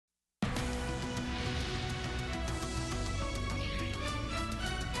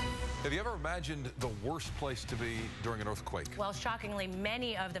Have you ever imagined the worst place to be during an earthquake? Well, shockingly,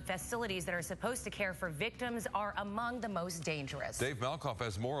 many of the facilities that are supposed to care for victims are among the most dangerous. Dave Malkoff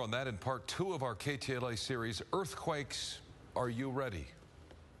has more on that in part 2 of our KTLA series, Earthquakes, Are You Ready?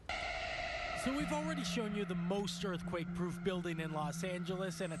 So we've already shown you the most earthquake-proof building in Los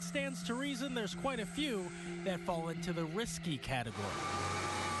Angeles, and it stands to reason there's quite a few that fall into the risky category.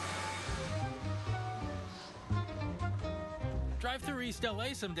 Drive through East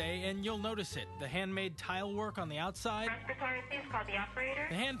LA someday and you'll notice it. The handmade tile work on the outside. Respiratory, please call the operator.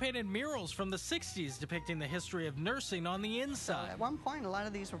 The hand-painted murals from the 60s depicting the history of nursing on the inside. At one point, a lot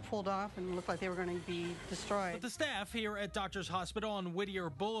of these were pulled off and looked like they were going to be destroyed. But the staff here at Doctors Hospital on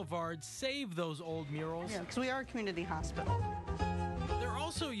Whittier Boulevard saved those old murals. Yeah, because we are a community hospital. They're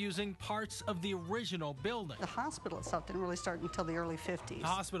also using parts of the original building. The hospital itself didn't really start until the early 50s. The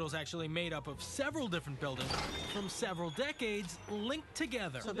hospital is actually made up of several different buildings from several decades linked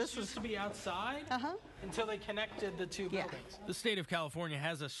together. So this used to be outside until they connected the two buildings. The state of California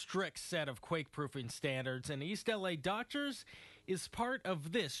has a strict set of quake-proofing standards, and East LA Doctors is part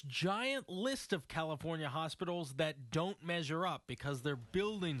of this giant list of California hospitals that don't measure up because their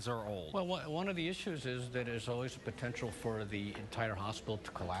buildings are old. Well, one of the issues is that there's always a potential for the entire hospital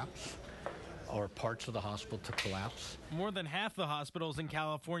to collapse or parts of the hospital to collapse. More than half the hospitals in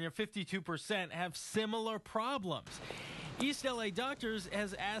California, 52%, have similar problems. East LA Doctors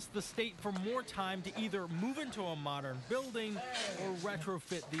has asked the state for more time to either move into a modern building or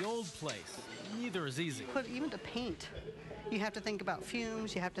retrofit the old place. Neither is easy. But even to paint, you have to think about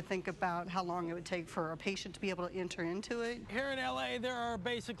fumes, you have to think about how long it would take for a patient to be able to enter into it. Here in LA, there are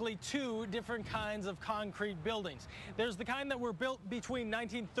basically two different kinds of concrete buildings. There's the kind that were built between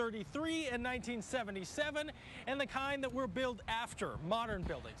 1933 and 1977, and the kind that were built after, modern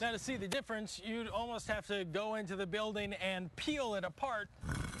buildings. Now, to see the difference, you'd almost have to go into the building and peel it apart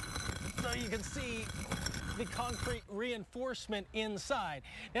so you can see the concrete reinforcement inside.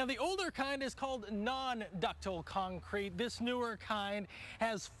 Now, the older kind is called non-ductile concrete. This newer kind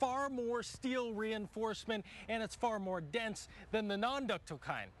has far more steel reinforcement, and it's far more dense than the non-ductile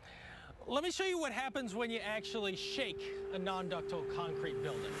kind. Let me show you what happens when you actually shake a non-ductile concrete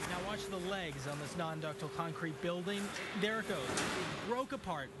building. Now watch the legs on this non-ductile concrete building. There it goes. It broke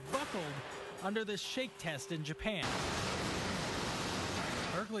apart, buckled under this shake test in Japan.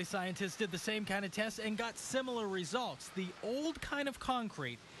 Berkeley scientists did the same kind of test and got similar results. The old kind of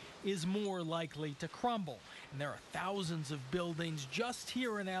concrete is more likely to crumble. And there are thousands of buildings just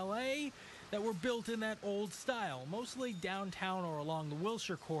here in LA that were built in that old style, mostly downtown or along the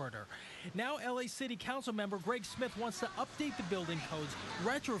Wilshire corridor. Now LA City Council member Greg Smith wants to update the building codes,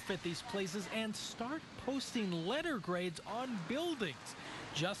 retrofit these places, and start posting letter grades on buildings.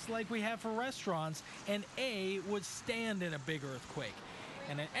 Just like we have for restaurants, an A would stand in a big earthquake,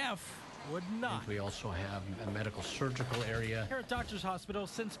 and an F would not. We also have a medical surgical area. Here at Doctors Hospital,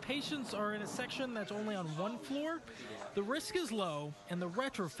 since patients are in a section that's only on one floor, the risk is low and the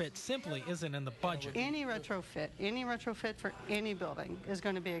retrofit simply isn't in the budget. Any retrofit for any building is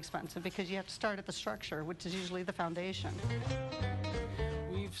going to be expensive because you have to start at the structure, which is usually the foundation.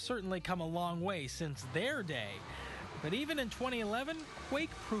 We've certainly come a long way since their day, but even in 2011,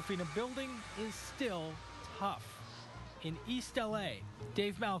 quake-proofing a building is still tough. In East LA,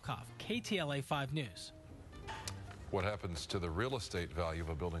 Dave Malkoff, KTLA 5 News. What happens to the real estate value of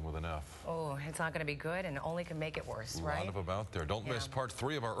a building with an F? Oh, it's not going to be good and only can make it worse, right? A lot of them out there. Don't miss part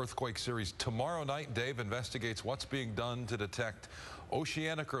 3 of our earthquake series. Tomorrow night, Dave investigates what's being done to detect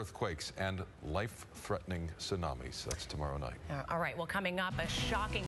oceanic earthquakes and life-threatening tsunamis. That's tomorrow night. All right, well, coming up, a shocking